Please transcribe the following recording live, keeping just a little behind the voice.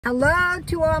Hello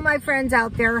to all my friends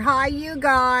out there. Hi, you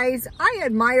guys. I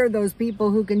admire those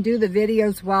people who can do the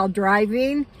videos while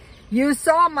driving. You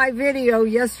saw my video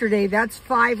yesterday. That's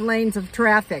 5 lanes of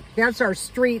traffic. That's our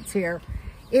streets here.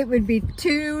 It would be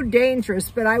too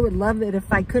dangerous, but I would love it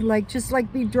if I could just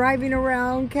be driving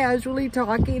around casually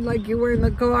talking like you were in the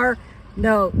car.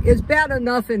 No, it's bad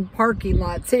enough in parking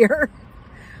lots here.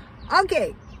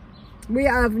 Okay, we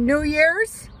have New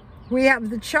Year's. We have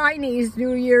the Chinese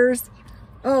New Year's.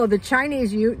 Oh, the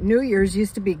Chinese New Year's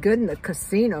used to be good in the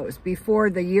casinos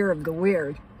before the Year of the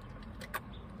Weird.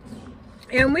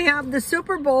 And we have the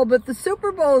Super Bowl, but the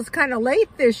Super Bowl is kind of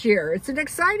late this year. It's an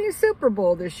exciting Super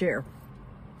Bowl this year.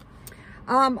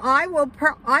 I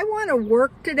want to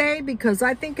work today because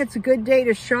I think it's a good day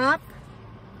to shop.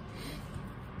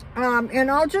 And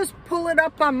I'll just pull it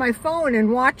up on my phone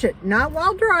and watch it. Not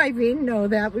while driving. No,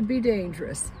 that would be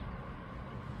dangerous.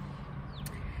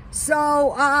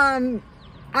 So,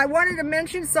 I wanted to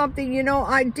mention something. You know,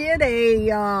 I did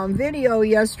a video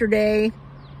yesterday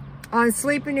on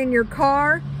sleeping in your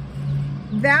car.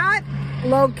 That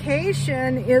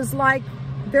location is like,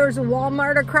 there's a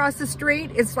Walmart across the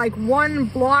street. It's like 1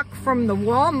 block from the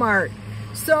Walmart.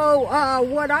 So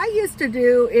what I used to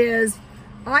do is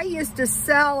I used to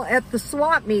sell at the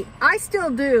swap meet. I still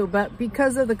do, but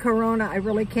because of the corona, I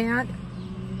really can't.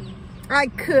 I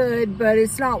could, but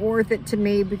it's not worth it to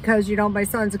me because, you know, my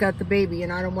son's got the baby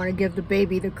and I don't want to give the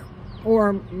baby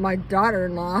or my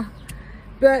daughter-in-law.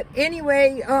 But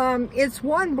anyway, it's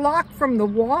 1 block from the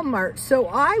Walmart. So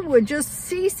I would just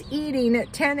cease eating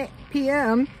at 10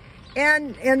 p.m.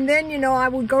 And then, you know, I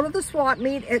would go to the swap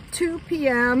meet at 2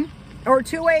 p.m. or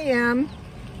 2 a.m.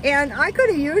 And I could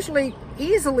have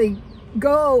easily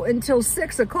go until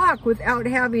 6 o'clock without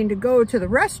having to go to the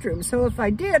restroom. So if I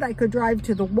did, I could drive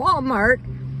to the Walmart.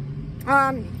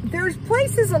 There's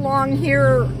places along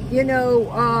here, you know,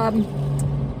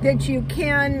 that you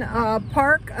can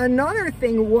park. Another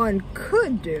thing one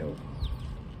could do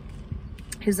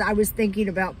is I was thinking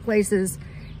about places.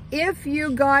 If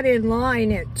you got in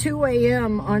line at 2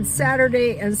 a.m. on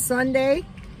Saturday and Sunday,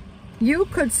 you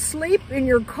could sleep in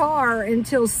your car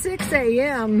until 6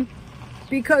 a.m.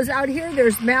 because out here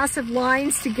there's massive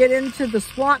lines to get into the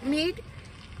swap meet.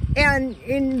 And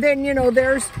then, you know,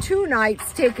 there's 2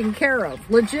 nights taken care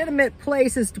of. Legitimate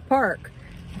places to park.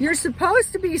 You're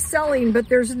supposed to be selling, but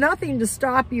there's nothing to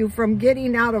stop you from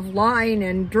getting out of line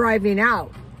and driving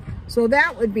out. So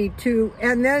that would be 2.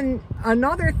 And then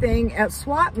another thing, at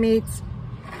swap meets,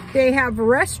 they have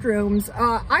restrooms.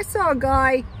 I saw a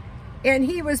guy and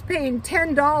he was paying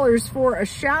 $10 for a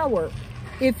shower.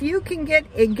 If you can get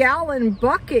a gallon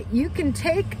bucket, you can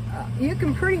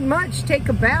pretty much take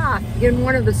a bath in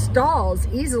one of the stalls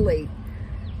easily,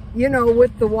 you know,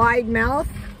 with the wide mouth.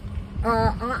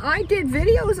 I did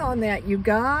videos on that, you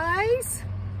guys.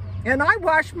 And I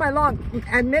wash my lawn.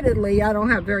 Admittedly, I don't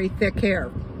have very thick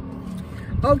hair.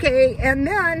 Okay, and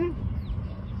then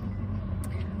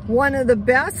one of the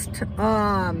best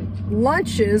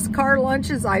lunches, car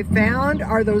lunches I found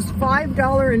are those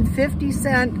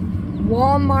 $5.50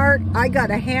 Walmart. I got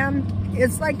a ham.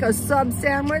 It's like a sub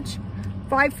sandwich,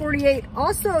 $5.48.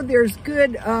 Also, there's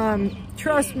good,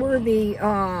 trustworthy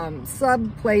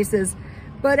sub places.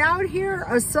 But out here,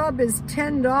 a sub is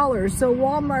 $10. So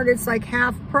Walmart, it's like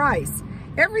half price.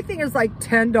 Everything is like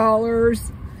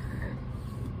 $10.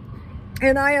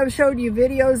 And I have showed you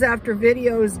videos after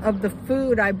videos of the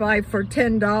food I buy for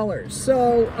 $10.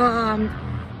 So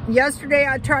yesterday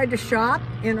I tried to shop,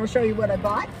 and I'll show you what I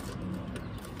bought.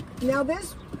 Now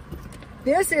this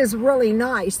is really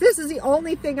nice. This is the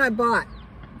only thing I bought.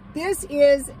 This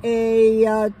is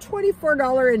a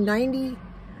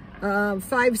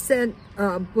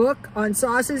 $24.95 book on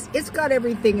sauces. It's got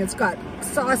everything. It's got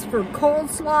sauce for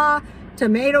coleslaw,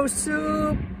 tomato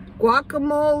soup,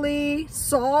 guacamole,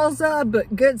 salsa,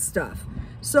 but good stuff.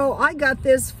 So I got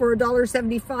this for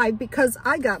 $1.75 because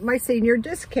I got my senior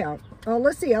discount.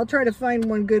 Let's see, I'll try to find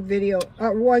one good video,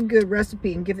 one good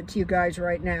recipe and give it to you guys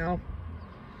right now.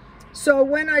 So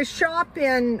when I shop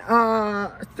in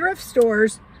thrift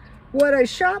stores, what I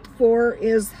shop for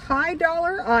is high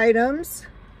dollar items,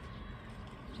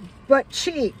 but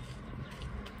cheap.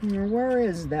 Now, where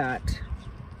is that?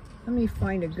 Let me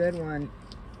find a good one.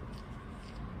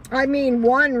 I mean,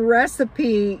 one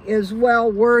recipe is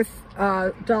well worth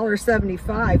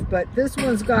 $1.75, but this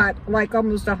one's got like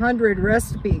almost 100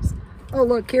 recipes. Oh,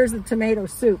 look, here's the tomato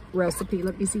soup recipe.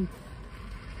 Let me see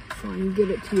so I can give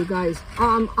it to you guys.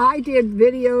 I did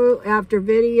video after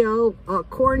video,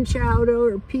 corn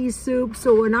chowder or pea soup.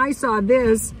 So when I saw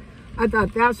this, I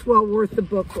thought that's well worth the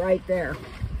book right there.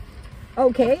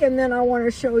 Okay, and then I want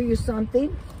to show you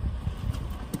something.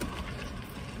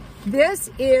 This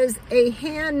is a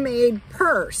handmade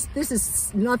purse. This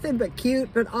is nothing but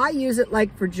cute, but I use it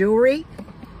like for jewelry.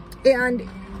 And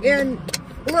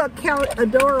look how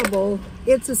adorable.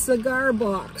 It's a cigar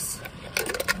box.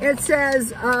 It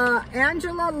says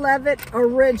Angela Levitt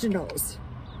Originals.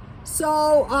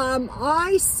 So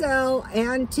I sell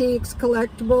antiques,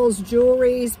 collectibles,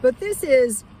 jewelries, but this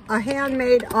is a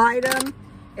handmade item.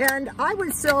 And I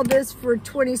would sell this for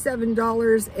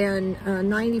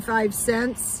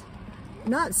 $27.95.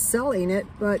 Not selling it,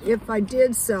 but if I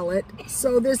did sell it.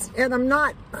 So this, and I'm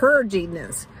not purging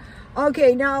this.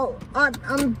 Okay, now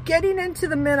I'm getting into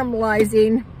the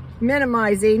minimizing,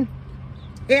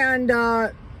 and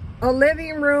a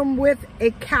living room with a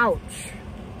couch.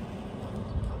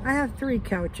 I have 3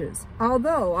 couches,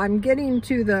 although I'm getting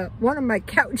to one of my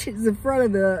couches in front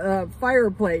of the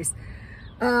fireplace.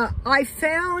 I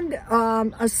found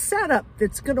a setup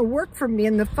that's going to work for me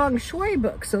in the feng shui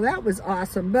book, so that was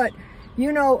awesome. But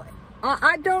you know,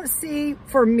 I don't see,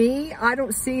 for me, I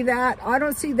don't see that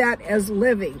as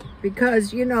living,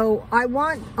 because you know, I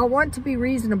want to be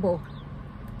reasonable.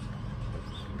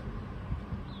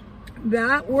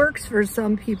 That works for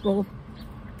some people.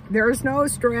 There's no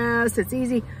stress, it's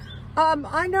easy.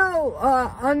 I know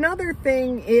another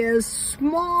thing is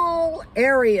small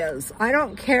areas. I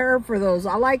don't care for those.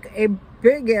 I like a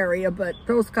big area, but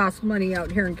those cost money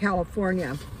out here in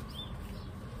California.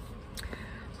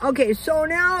 Okay, so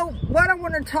now what I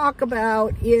want to talk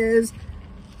about is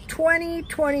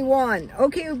 2021.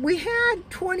 Okay, we had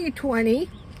 2020.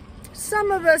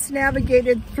 Some of us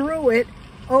navigated through it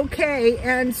okay,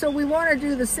 and so we want to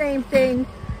do the same thing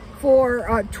for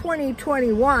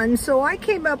 2021. So I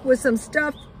came up with some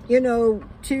stuff, you know,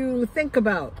 to think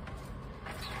about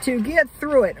to get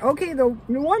through it. Okay, the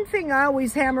one thing I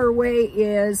always hammer away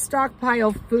is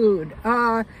stockpile food.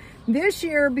 This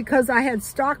year, because I had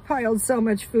stockpiled so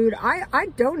much food, I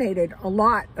donated a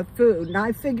lot of food, and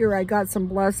I figure I got some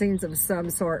blessings of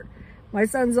some sort. My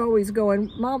son's always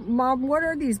going, Mom, what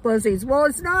are these blessings? Well,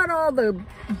 it's not all the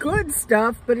good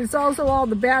stuff, but it's also all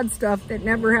the bad stuff that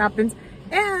never happens,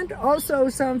 and also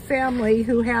some family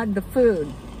who had the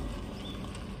food.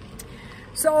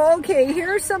 So, okay,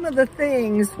 here's some of the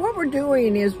things. What we're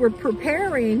doing is we're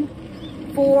preparing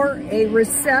for a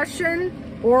recession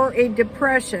or a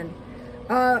depression.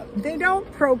 They don't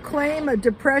proclaim a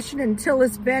depression until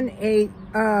it's been a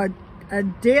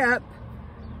dip,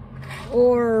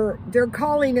 or they're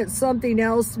calling it something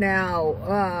else now.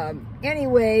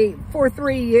 Anyway, for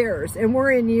 3 years, and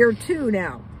we're in year 2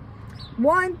 now.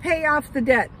 1, pay off the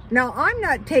debt. Now, I'm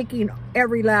not taking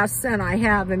every last cent I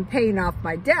have and paying off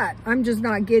my debt. I'm just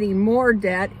not getting more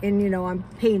debt, and, you know, I'm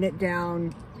paying it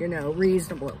down, you know,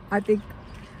 reasonable. I think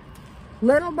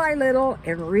little by little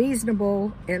and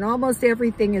reasonable, and almost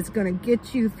everything is going to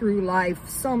get you through life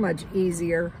so much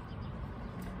easier.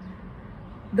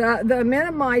 The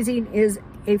minimizing is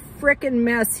a frickin'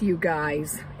 mess, you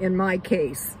guys, in my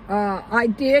case. I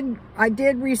did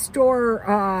restore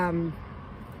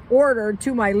order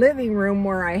to my living room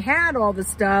where I had all the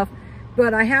stuff,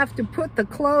 but I have to put the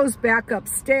clothes back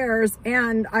upstairs,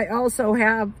 and I also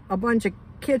have a bunch of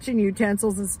kitchen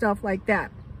utensils and stuff like that.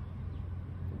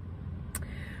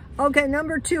 Okay,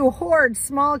 number 2, hoard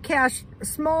small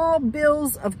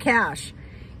bills of cash.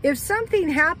 If something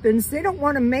happens, they don't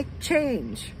want to make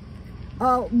change.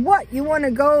 What, you want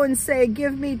to go and say,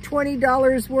 give me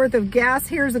 $20 worth of gas,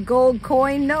 here's a gold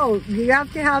coin? No, you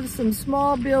have to have some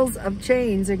small bills of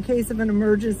change in case of an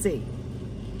emergency.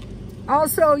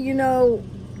 Also, you know,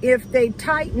 if they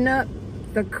tighten up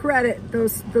the credit,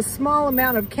 the small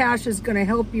amount of cash is going to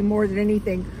help you more than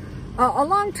anything. A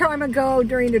long time ago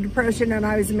during the Depression, and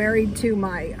I was married to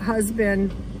my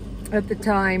husband at the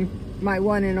time, my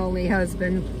one and only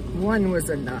husband, one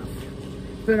was enough.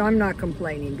 But I'm not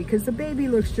complaining, because the baby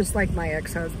looks just like my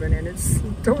ex-husband, and it's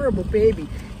an adorable baby.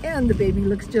 And the baby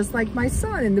looks just like my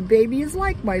son, and the baby is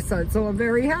like my son, so I'm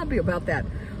very happy about that.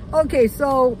 Okay,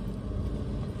 so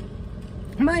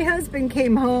my husband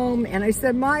came home, and I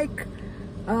said, Mike,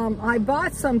 I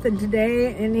bought something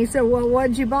today. And he said, well,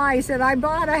 what'd you buy? He said, I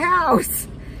bought a house.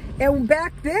 And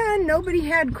back then, nobody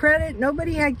had credit,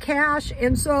 nobody had cash,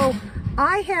 and so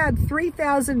I had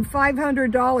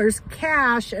 $3,500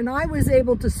 cash, and I was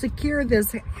able to secure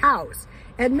this house.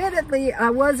 Admittedly, I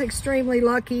was extremely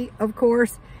lucky, of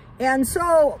course, and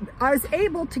so I was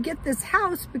able to get this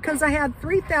house because I had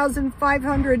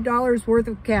 $3,500 worth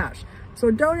of cash. So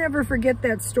don't ever forget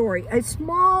that story. A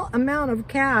small amount of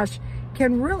cash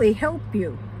can really help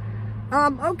you.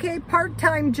 Okay,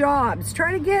 part-time jobs.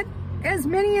 Try to get as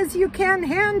many as you can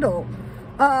handle.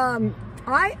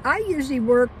 I usually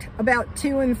worked about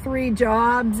 2 and 3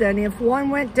 jobs, and if one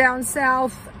went down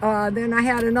south, then I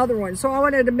had another one. So I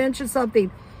wanted to mention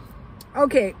something.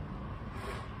 Okay,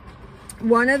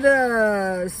 one of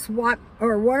the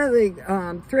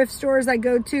thrift stores I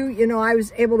go to, you know, I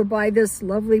was able to buy this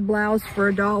lovely blouse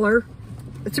for $1.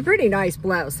 It's a pretty nice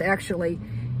blouse, actually.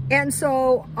 And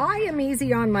so I am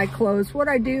easy on my clothes. What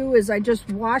I do is I just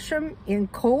wash them in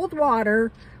cold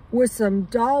water with some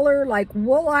Dollar like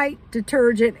Woolite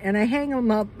detergent, and I hang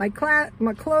them up. My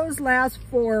clothes last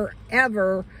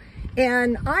forever.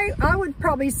 And I would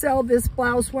probably sell this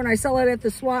blouse when I sell it at the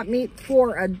swap meet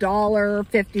for $1,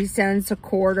 50 cents, a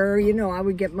quarter. You know, I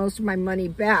would get most of my money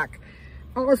back.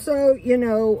 Also, you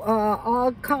know,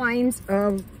 all kinds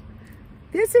of,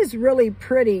 this is really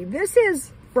pretty. This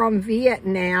is from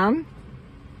Vietnam,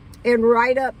 and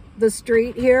right up the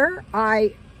street here,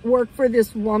 I worked for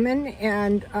this woman,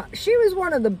 and she was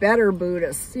one of the better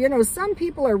Buddhists. You know, some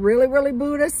people are really, really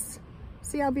Buddhists.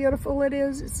 See how beautiful it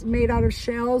is? It's made out of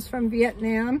shells from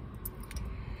Vietnam.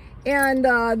 And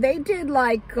they did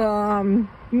like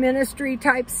ministry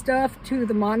type stuff to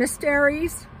the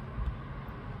monasteries.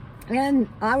 And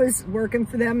I was working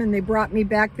for them, and they brought me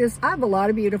back this. I have a lot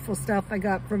of beautiful stuff I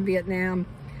got from Vietnam.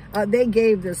 They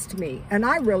gave this to me, and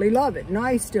I really love it, and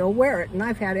I still wear it, and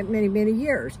I've had it many, many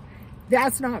years.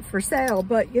 That's not for sale,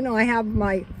 but you know, I have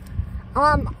my,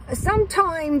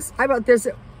 sometimes I bought this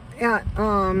at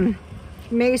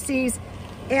Macy's,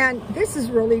 and this is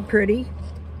really pretty.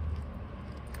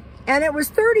 And it was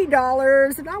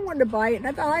 $30, and I wanted to buy it, and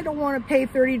I thought, I don't want to pay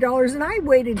 $30, and I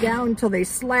waited down until they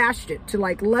slashed it to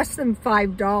like less than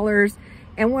 $5,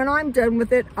 and when I'm done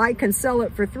with it, I can sell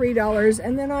it for $3,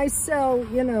 and then I sell,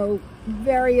 you know,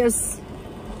 various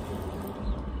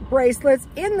bracelets.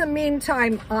 In the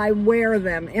meantime, I wear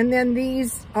them. And then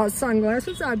these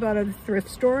sunglasses I bought at a thrift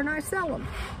store, and I sell them.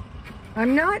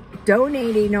 I'm not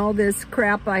donating all this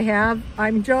crap I have.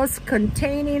 I'm just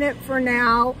containing it for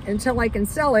now until I can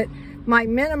sell it. My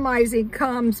minimizing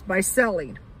comes by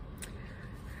selling.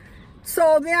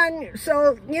 So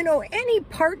you know, any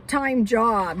part-time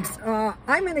jobs,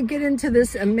 I'm going to get into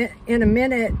this in a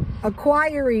minute,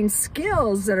 acquiring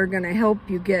skills that are going to help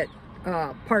you get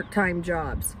part-time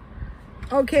jobs.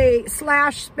 Okay,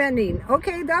 slash spending.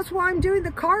 Okay, that's why I'm doing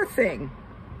the car thing.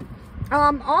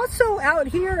 Also out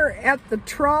here at the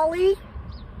trolley,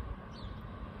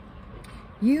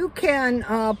 you can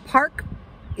park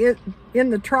it in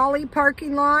the trolley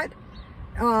parking lot,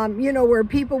 you know, where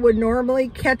people would normally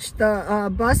catch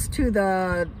the bus to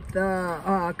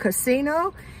the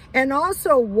casino. And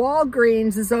also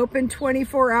Walgreens is open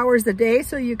 24 hours a day,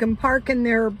 so you can park in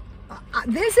there.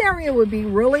 This area would be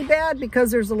really bad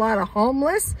because there's a lot of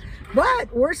homeless,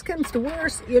 but worst comes to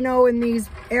worst, you know, in these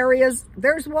areas,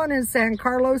 there's one in San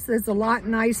Carlos that's a lot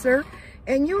nicer,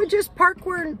 and you would just park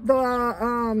where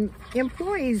the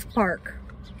employees park.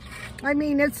 I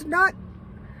mean, it's not,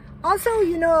 also,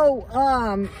 you know,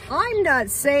 I'm not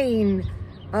saying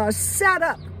set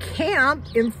up camp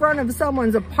in front of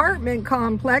someone's apartment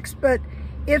complex, but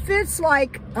if it's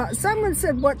like, someone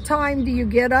said, what time do you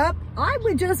get up? I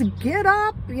would just get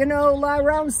up, you know,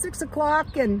 around 6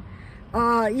 o'clock and,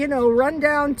 you know, run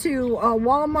down to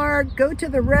Walmart, go to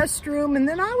the restroom, and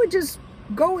then I would just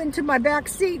go into my back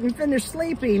seat and finish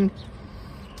sleeping.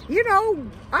 You know,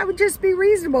 I would just be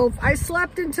reasonable. If I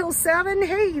slept until 7,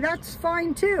 hey, that's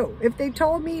fine too. If they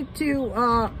told me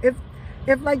to,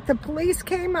 if like the police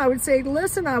came, I would say,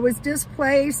 listen, I was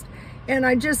displaced, and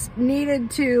I just needed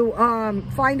to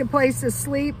find a place to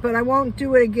sleep, but I won't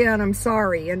do it again, I'm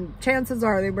sorry. And chances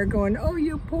are they were going, oh,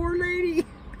 you poor lady.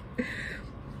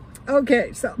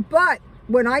 Okay, so, but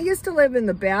when I used to live in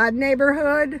the bad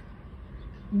neighborhood,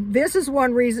 this is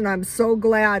one reason I'm so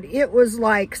glad. It was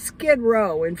like Skid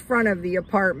Row in front of the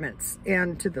apartments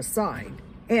and to the side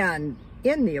and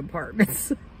in the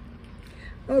apartments.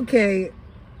 Okay.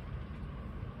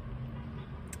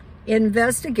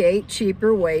 Investigate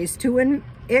cheaper ways to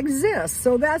exist.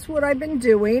 So that's what I've been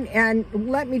doing, and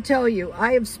let me tell you,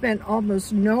 I have spent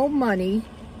almost no money.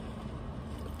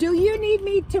 Do you need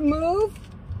me to move?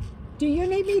 Do you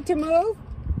need me to move?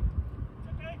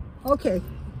 Okay.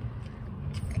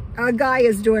 A guy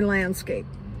is doing landscape.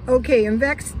 Okay,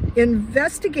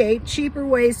 investigate cheaper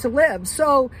ways to live.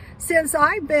 So since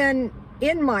I've been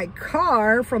in my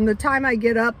car from the time I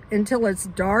get up until it's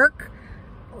dark,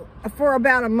 for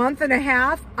about a month and a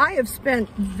half, I have spent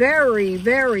very,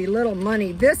 very little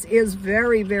money. This is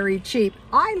very, very cheap.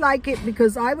 I like it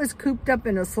because I was cooped up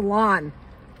in a salon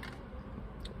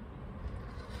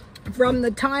from the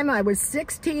time I was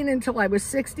 16 until I was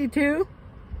 62.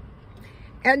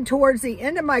 And towards the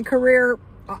end of my career,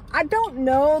 I don't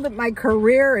know that my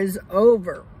career is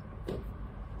over.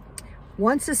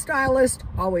 Once a stylist,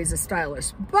 always a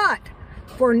stylist. But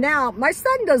for now, my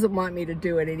son doesn't want me to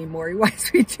do it anymore. He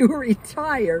wants me to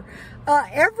retire.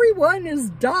 Everyone is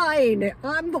dying.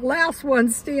 I'm the last one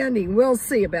standing. We'll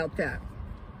see about that.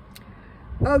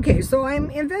 Okay, so I'm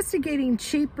investigating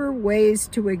cheaper ways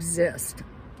to exist.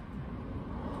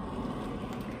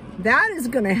 That is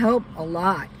going to help a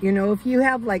lot. You know, if you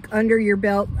have like under your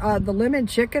belt, the lemon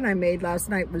chicken I made last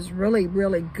night was really,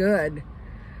 really good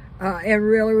and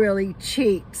really, really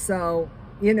cheap. So,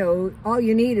 you know, all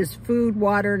you need is food,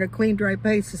 water, and a clean, dry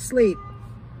place to sleep.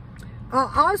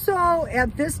 Also,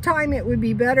 at this time, it would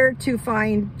be better to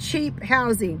find cheap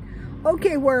housing.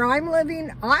 Okay, where I'm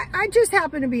living, I just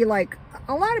happen to be like,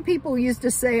 a lot of people used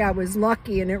to say I was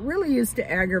lucky, and it really used to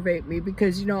aggravate me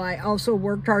because, you know, I also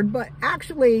worked hard. But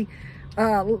actually,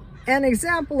 an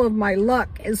example of my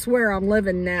luck is where I'm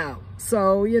living now.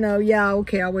 So, you know, yeah,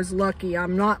 okay, I was lucky.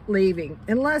 I'm not leaving.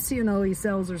 Unless, you know, he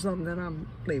sells or something, then I'm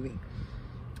leaving.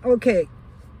 Okay,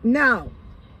 now,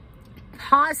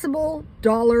 possible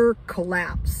dollar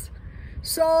collapse.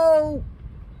 So,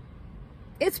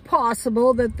 it's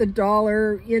possible that the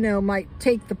dollar, you know, might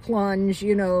take the plunge,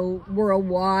 you know,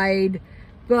 worldwide.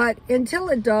 But until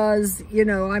it does, you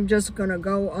know, I'm just going to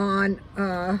go on,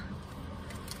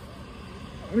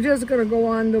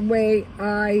 the way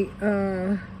I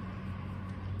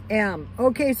am.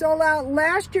 Okay, so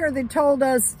last year they told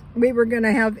us we were going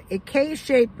to have a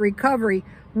K-shaped recovery.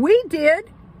 We did.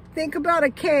 Think about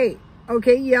a K.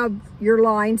 Okay, you have your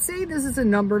line. Say this is a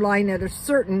number line at a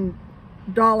certain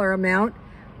dollar amount.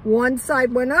 One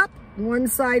side went up, one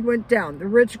side went down. The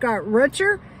rich got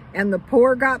richer and the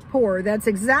poor got poorer. That's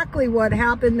exactly what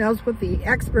happened. That's what the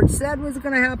experts said was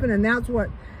going to happen, and that's what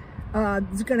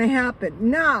is going to happen.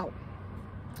 Now,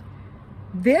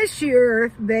 this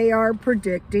year they are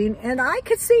predicting, and I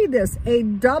could see this, a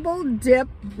double dip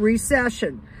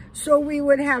recession. So we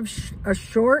would have a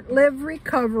short-lived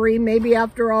recovery, maybe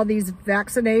after all these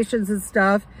vaccinations and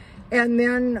stuff, and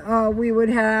then we would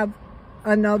have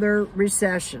another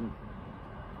recession.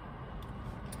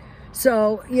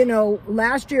 So, you know,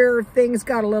 last year things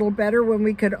got a little better when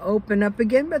we could open up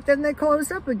again, but then they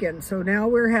closed up again. So now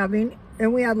we're having,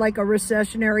 and we had like a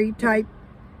recessionary type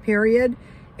period.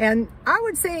 And I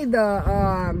would say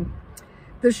the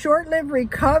short-lived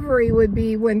recovery would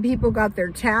be when people got their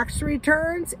tax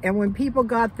returns and when people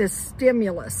got this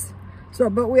stimulus. So,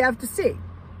 but we have to see.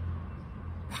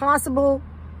 Possible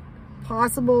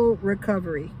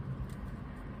recovery.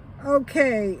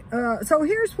 Okay, so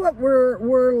here's what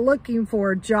we're looking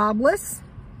for. Jobless,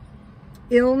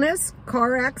 illness,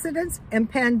 car accidents, and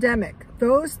pandemic.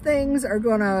 Those things are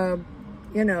gonna,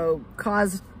 you know,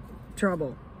 cause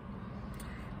trouble.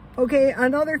 Okay,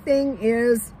 another thing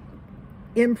is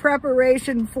in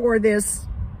preparation for this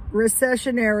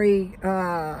recessionary,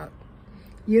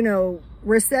 you know,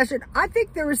 recession. I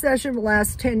think the recession will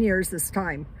last 10 years this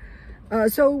time.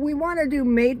 So we want to do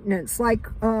maintenance. Like,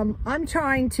 I'm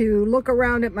trying to look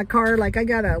around at my car. Like, I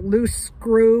got a loose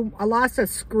screw. I lost a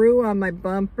screw on my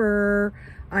bumper.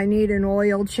 I need an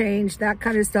oil change, that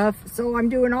kind of stuff. So I'm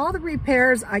doing all the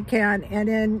repairs I can. And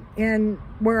in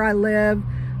where I live,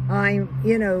 I'm,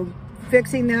 you know,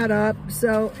 fixing that up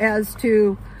so as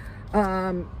to,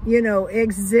 you know,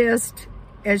 exist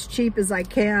as cheap as I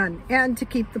can and to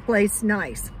keep the place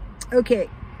nice. Okay.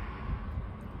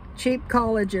 Cheap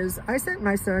colleges. I sent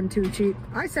my son to cheap.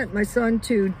 I sent my son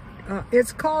to,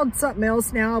 it's called something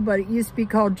else now, but it used to be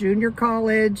called junior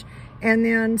college. And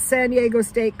then San Diego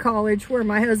State College, where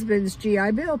my husband's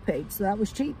GI Bill paid. So that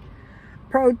was cheap.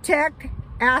 Protect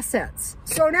assets.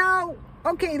 So now,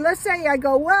 okay, let's say I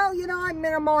go, well, you know, I'm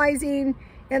minimalizing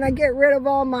and I get rid of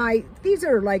all my, these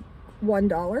are like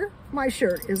 $1. My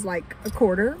shirt is like a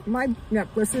quarter. My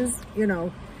necklaces, you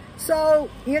know. So,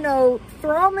 you know,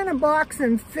 throw them in a box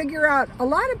and figure out, a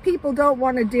lot of people don't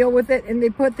want to deal with it and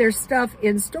they put their stuff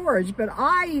in storage, but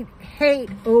I hate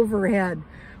overhead.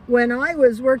 When I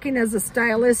was working as a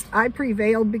stylist, I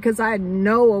prevailed because I had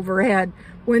no overhead.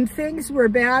 When things were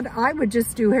bad, I would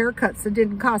just do haircuts that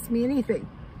didn't cost me anything.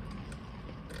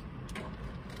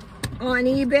 On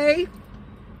eBay,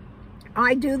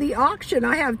 I do the auction.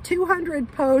 I have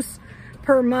 200 posts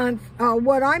per month.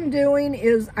 What I'm doing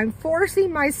is I'm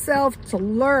forcing myself to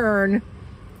learn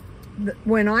that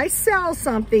when I sell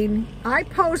something, I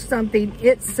post something,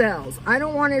 it sells. I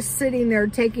don't want it sitting there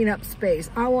taking up space.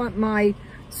 I want my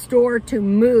store to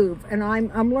move, and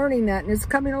I'm learning that, and it's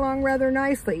coming along rather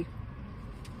nicely.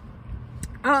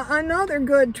 Another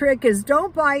good trick is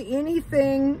don't buy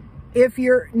anything if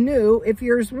you're new, if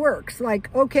yours works.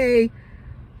 Like, okay,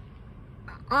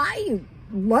 I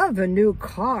love a new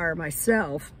car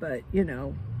myself, but you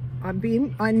know,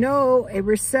 I know a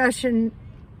recession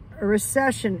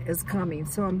is coming,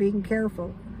 so I'm being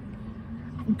careful.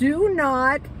 Do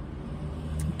not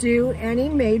do any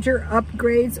major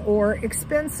upgrades or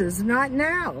expenses, not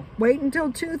now. Wait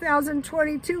until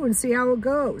 2022 and see how it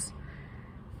goes.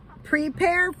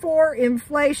 Prepare for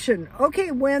inflation.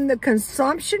 Okay, when the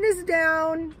consumption is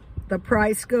down, the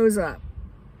price goes up.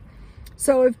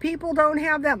 So if people don't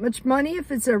have that much money,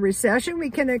 if it's a recession,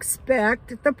 we can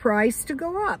expect the price to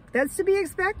go up. That's to be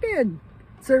expected.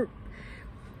 So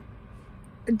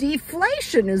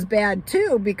deflation is bad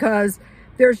too, because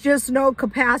there's just no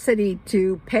capacity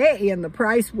to pay and the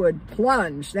price would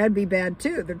plunge. That'd be bad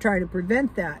too. They're trying to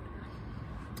prevent that.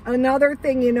 Another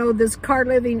thing, you know, this car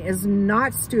living is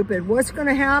not stupid. What's going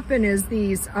to happen is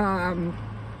these rent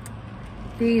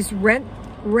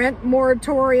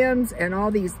moratoriums and all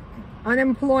these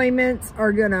unemployments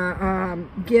are going to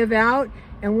give out.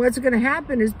 And what's going to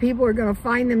happen is people are going to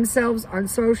find themselves on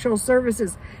social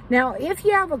services. Now, if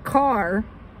you have a car,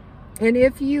 and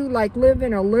if you like live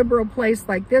in a liberal place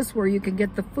like this where you can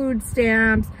get the food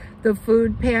stamps, the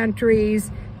food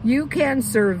pantries, you can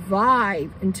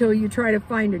survive until you try to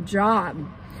find a job.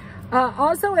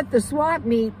 Also at the swap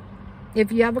meet,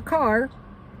 if you have a car,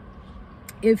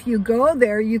 if you go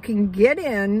there, you can get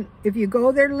in. If you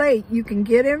go there late, you can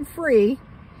get in free.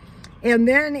 And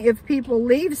then if people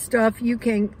leave stuff, you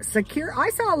can secure. I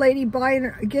saw a lady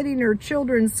getting her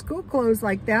children's school clothes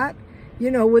like that, you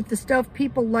know, with the stuff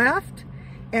people left,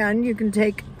 and you can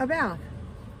take a bath.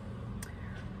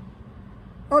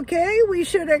 Okay, we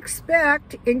should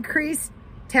expect increased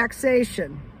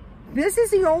taxation. This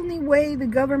is the only way the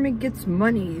government gets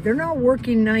money. They're not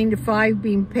working 9 to 5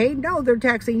 being paid. No, they're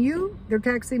taxing you, they're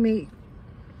taxing me.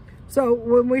 So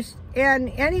when and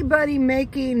anybody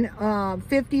making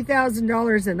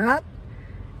 $50,000 and up,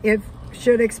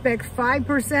 should expect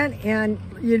 5%, and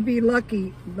you'd be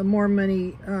lucky the more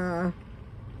money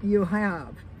you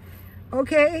have.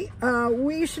 Okay,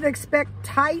 we should expect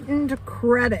tightened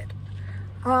credit.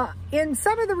 In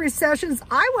some of the recessions,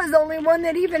 I was the only one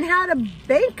that even had a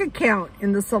bank account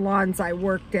in the salons I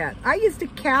worked at. I used to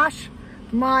cash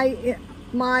my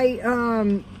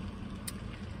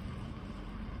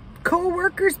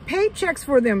co-workers' paychecks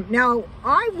for them. Now,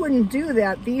 I wouldn't do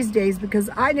that these days because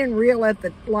I didn't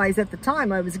realize at the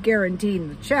time I was guaranteeing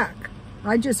the check.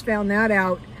 I just found that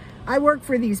out. I worked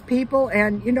for these people,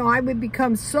 and, you know, I would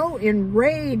become so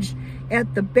enraged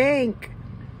at the bank,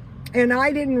 and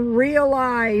I didn't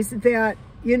realize that,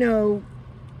 you know,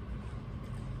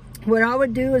 what I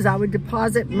would do is I would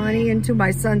deposit money into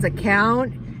my son's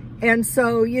account, and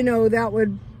so, you know, that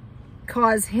would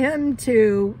cause him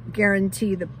to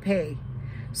guarantee the pay.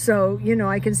 So, you know,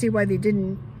 I can see why they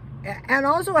didn't. And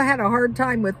also I had a hard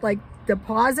time with like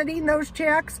depositing those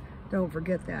checks. Don't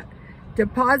forget that.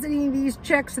 Depositing these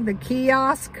checks in the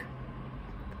kiosk.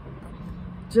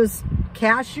 Just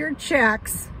cash your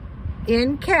checks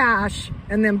in cash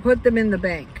and then put them in the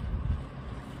bank.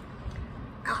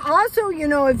 Also, you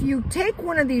know, if you take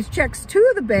one of these checks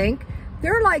to the bank,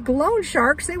 they're like loan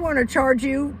sharks. They want to charge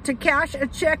you to cash a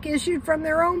check issued from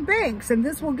their own banks, and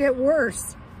this will get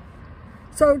worse.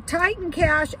 So tighten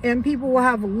cash, and people will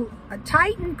have a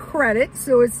tighten credit,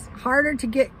 so it's harder to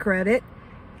get credit,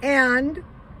 and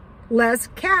less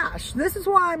cash. This is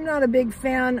why I'm not a big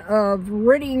fan of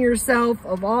ridding yourself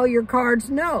of all your cards.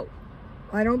 No,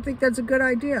 I don't think that's a good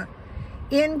idea.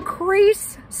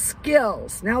 Increase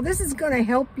skills. Now, this is going to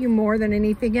help you more than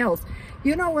anything else.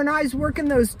 You know, when I was working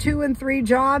those 2 and 3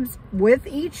 jobs with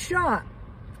each shop,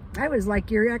 I was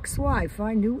like your ex-wife.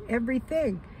 I knew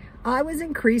everything. I was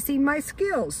increasing my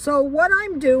skills. So what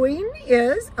I'm doing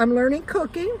is I'm learning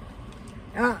cooking.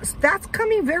 That's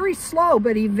coming very slow,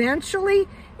 but eventually,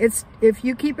 if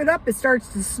you keep it up, it starts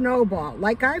to snowball.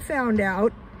 Like I found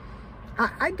out,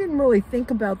 I didn't really think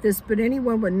about this, but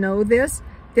anyone would know this,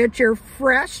 that your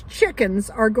fresh chickens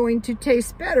are going to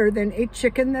taste better than a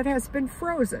chicken that has been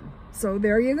frozen. So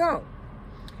there you go.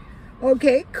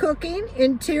 Okay, cooking,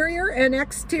 interior and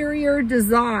exterior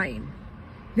design.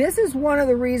 This is one of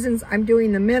the reasons I'm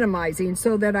doing the minimizing,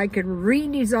 so that I can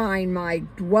redesign my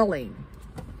dwelling.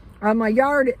 My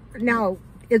yard, now,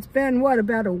 it's been, what,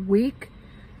 about a week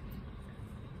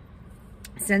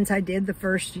since I did the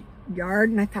first yard,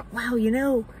 and I thought, wow, you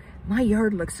know, my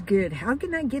yard looks good. How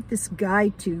can I get this guy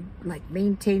to, like,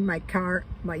 maintain my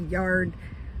yard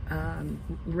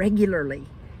regularly?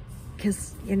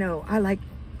 Because, you know, I like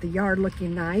the yard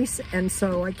looking nice, and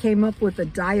so I came up with a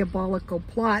diabolical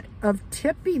plot of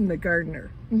tipping the gardener.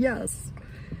 Yes.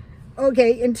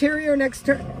 Okay, interior and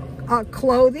exterior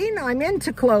clothing. I'm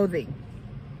into clothing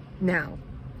now.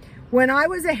 When I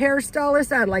was a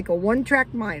hairstylist, I had like a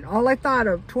one-track mind. All I thought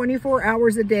of 24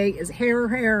 hours a day is hair,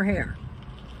 hair, hair.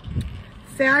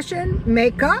 Fashion,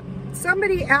 makeup.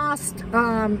 Somebody asked,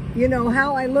 you know,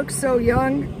 how I look so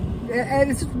young. And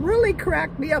it's really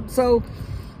cracked me up. So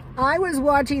I was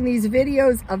watching these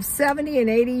videos of 70 and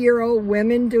 80-year-old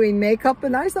women doing makeup,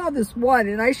 and I saw this one,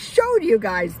 and I showed you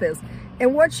guys this.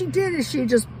 And what she did is she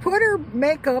just put her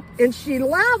makeup, and she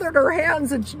lathered her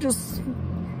hands, and she just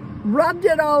rubbed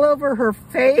it all over her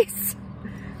face.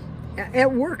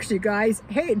 It works, you guys.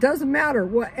 Hey, it doesn't matter.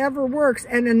 Whatever works.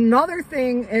 And another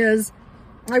thing is,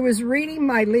 I was reading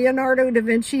my Leonardo da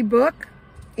Vinci book,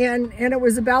 and it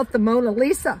was about the Mona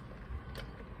Lisa.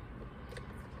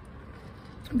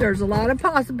 There's a lot of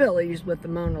possibilities with the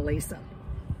Mona Lisa.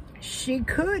 She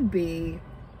could be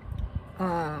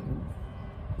the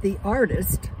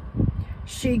artist.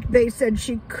 They said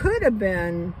she could have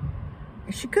been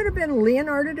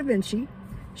Leonardo da Vinci.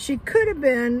 She could have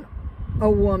been a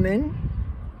woman,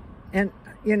 and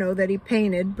you know, that he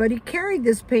painted, but he carried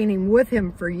this painting with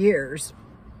him for years.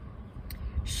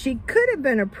 She could have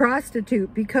been a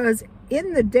prostitute because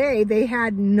in the day they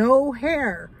had no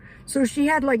hair. So she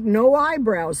had like no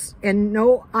eyebrows and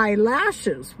no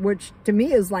eyelashes, which to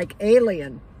me is like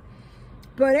alien.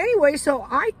 But anyway, so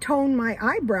I toned my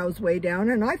eyebrows way down,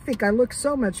 and I think I look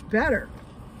so much better.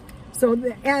 So,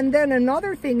 and then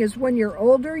another thing is, when you're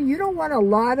older, you don't want a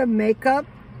lot of makeup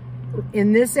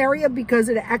in this area because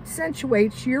it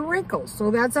accentuates your wrinkles.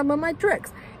 So that's some of my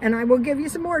tricks. And I will give you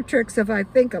some more tricks if I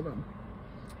think of them.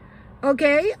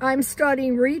 Okay, I'm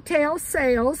studying retail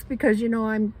sales because, you know,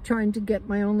 I'm trying to get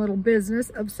my own little business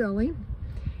of selling.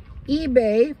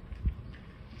 eBay.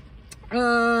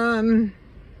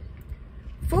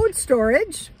 Food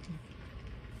storage.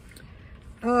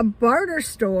 Barter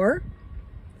store.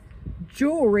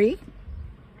 Jewelry.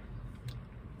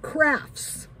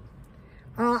 Crafts.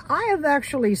 I have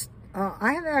actually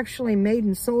made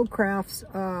and sold crafts,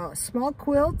 small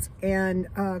quilts and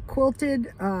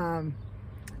quilted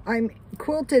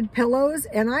pillows,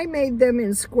 and I made them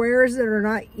in squares that are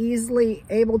not easily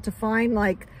able to find,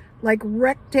 like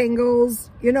rectangles,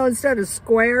 you know, instead of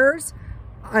squares.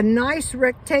 A nice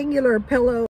rectangular pillow